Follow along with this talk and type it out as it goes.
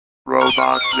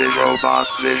Robot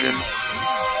vision.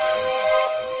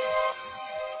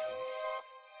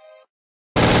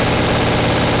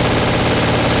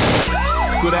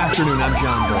 Good afternoon, I'm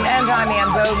John Bowden. And I'm Ann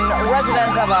Bowden.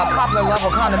 Residents of a popular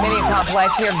level condominium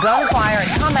complex hear gunfire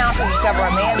and come out to discover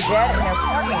a man dead in their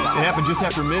parking lot. It happened just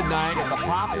after midnight at the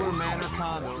Popular Manor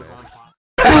condos on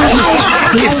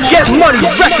It's Get Money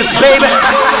Records, baby.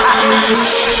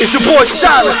 It's your boy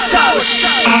Syrus.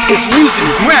 It's music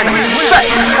granted.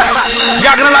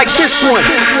 Y'all gonna like this one.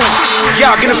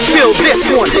 Y'all gonna feel this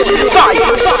one. Fire.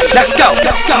 Let's go.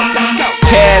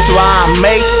 Cash where I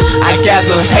make, I got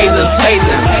the haters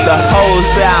hating. The hoes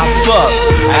that I fuck,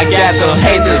 I got the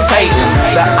haters hating.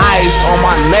 The ice on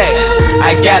my neck,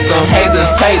 I got the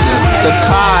haters hating. The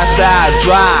cars that I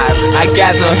drive, I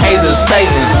got the haters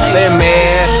hating. They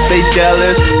mad, they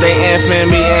jealous, they envy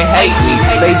me and hate me.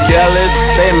 They jealous,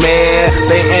 they mad,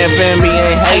 they envy me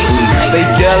and hate me. They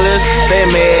jealous, they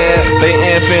mad, they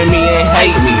envy me and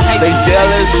hate me. They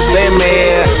jealous, they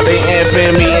mad, they envy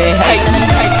me and hate me.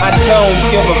 I don't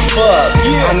give a fuck,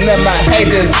 I never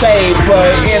hate to say, but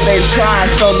if they try,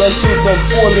 so let's shoot the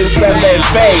bullets that they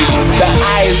face. The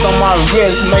ice on my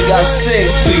wrist make us sick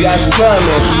to your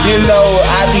stomach. You know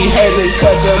I be hating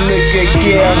cause a nigga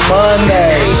get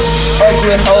money.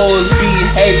 Ugly hoes be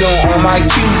hating on my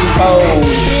cute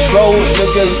hoes. Broke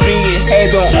niggas be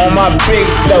hating on my big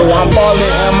though. I'm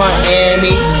ballin' in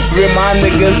Miami with my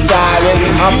niggas silent.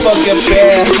 I'm fucking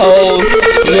bad hoes,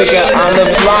 nigga, I'm the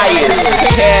flyest.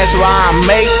 Cash where I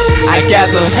make, I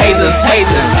got them haters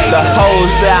hating. The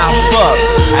hoes that I fuck,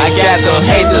 I got them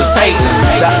haters hating.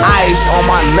 The ice on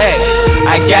my neck,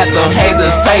 I got them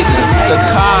haters hating. The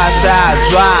cars that I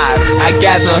drive, I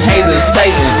got them haters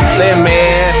hating. They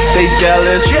mad, they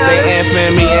jealous, they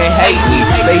envy me and hate me.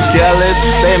 They jealous,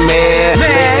 they mad,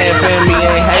 they envy me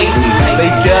and hate me.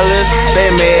 They jealous, they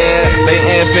mad, they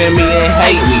envy me and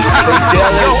hate me. They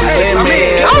jealous, they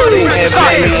mad, they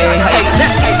envy me and hate me.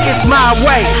 It's my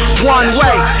way, one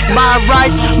way, my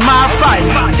rights, my fight.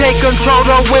 Take control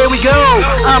of where we go.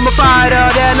 I'm a fighter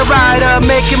and a rider,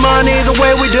 making money the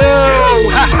way we do.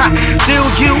 Do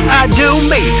you, I do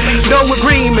me. No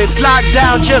agreements, locked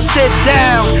down, just sit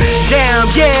down. Damn,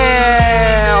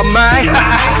 yeah, man.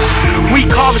 We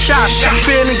call the shots,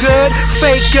 feeling good.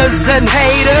 Fakers and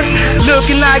haters,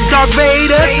 looking like Darth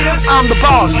Vaders. I'm the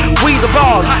boss, we the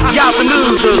boss. Y'all some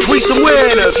losers, we some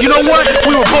winners. You know what?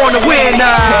 We were born to win.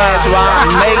 Cash where I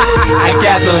make, I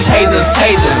got those haters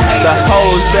hating. The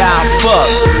hoes that I fuck,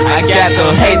 I got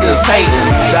them haters hating.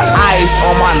 The ice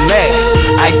on my neck,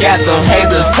 I got them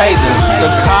haters hating. The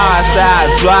cars that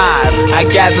I drive, I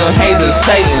got them haters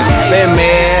hating. They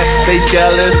mad, they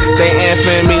jealous, they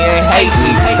envy me and hate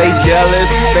me. They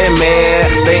jealous, they mad,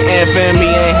 they envy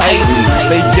me and hate me.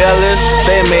 They jealous,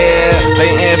 they mad, they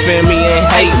envy me and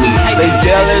hate me. They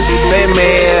jealous, they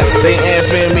mad, they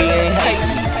envy me and hate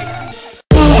me.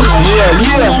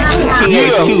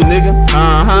 HQ, nigga.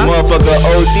 Motherfucker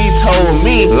OG told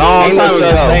me long time ago. Ain't no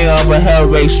such thing up a hell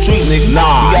race street, nigga. You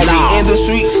gotta be in the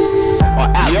streets or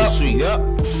out the streets.